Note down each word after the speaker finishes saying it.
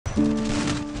My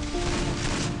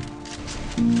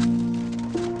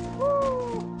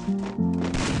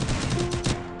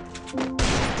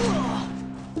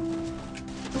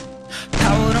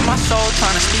soul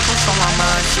trying to speak what's on my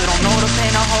mind. She don't know the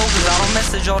pain I hold, cause I don't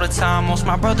message all the time. Most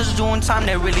my brothers doing time,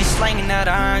 they really slanging that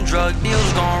iron. Drug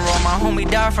deals going wrong, my homie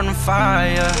died from the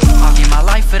fire. I'll give my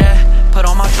life for that. Put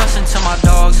all my trust into my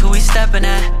dogs, who he stepping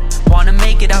at. Wanna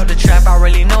make it out the trap, I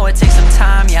really know it takes some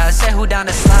time. Yeah, I said who down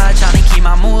the slide, trying to keep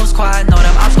my moves quiet. Know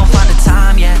them ops gon' find the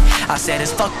time, yeah. I said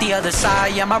it's fuck the other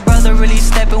side. Yeah, my brother really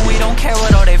stepping, we don't care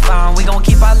what all they find. We gon'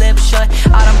 keep our lips shut,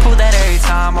 I done prove that every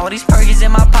time. All these perkies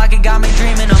in my pocket got me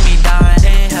dreaming of me dying.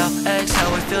 Inhale,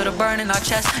 exhale, we feel the burn in our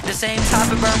chest. The same type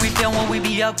of burn we feel when we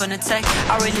be up in the tech.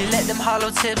 I really let them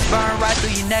hollow tips burn right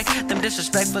through your neck. Them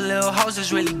disrespectful little hoes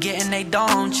is really getting they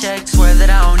dome checked. Swear that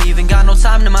I don't even got no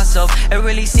time to myself. It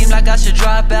really seemed like I should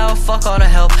drop out, fuck all the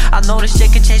help. I know this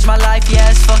shit could change my life,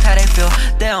 yeah, it's fuck how they feel.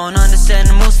 They don't understand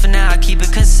the moves for now, I keep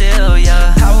it concealed,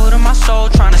 yeah. Power to my soul,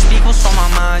 trying to speak what's on my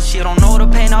mind. She don't know the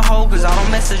pain I hold, cause I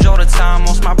don't message all the time.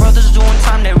 Most my brothers doing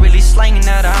time, they really slanging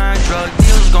that iron. Drug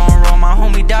deals going wrong, my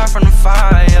homie died from the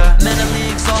fire. Mentally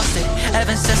exhausted,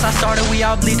 ever since I started we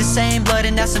all bleed the same blood.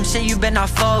 And that's some shit you better not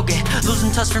forget.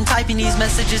 Losing touch from typing these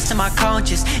messages to my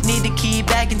conscience. Need the key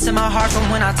back into my heart from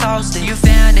when I tossed it. You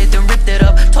found it, then ripped it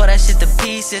up, tore that shit to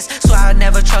pieces. So I'd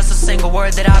never trust a single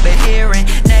word that I've been hearing.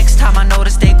 Next time I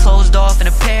notice they closed off in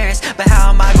appearance. But how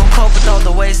am I gonna cope with all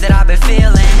the ways that I've been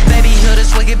feeling? Baby, heal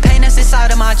this wicked pain that's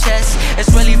inside of my chest.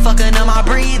 It's really fucking up my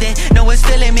breathing. No, it's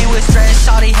filling me with stress.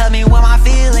 Shawty help me with my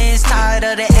feelings. Tired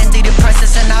of the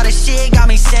antidepressants and all this shit got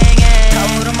me singing.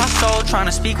 Power to my soul, trying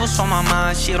to speak what's on my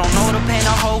mind. She don't know the pain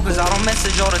I hold, cause I don't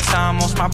message all the time. Most my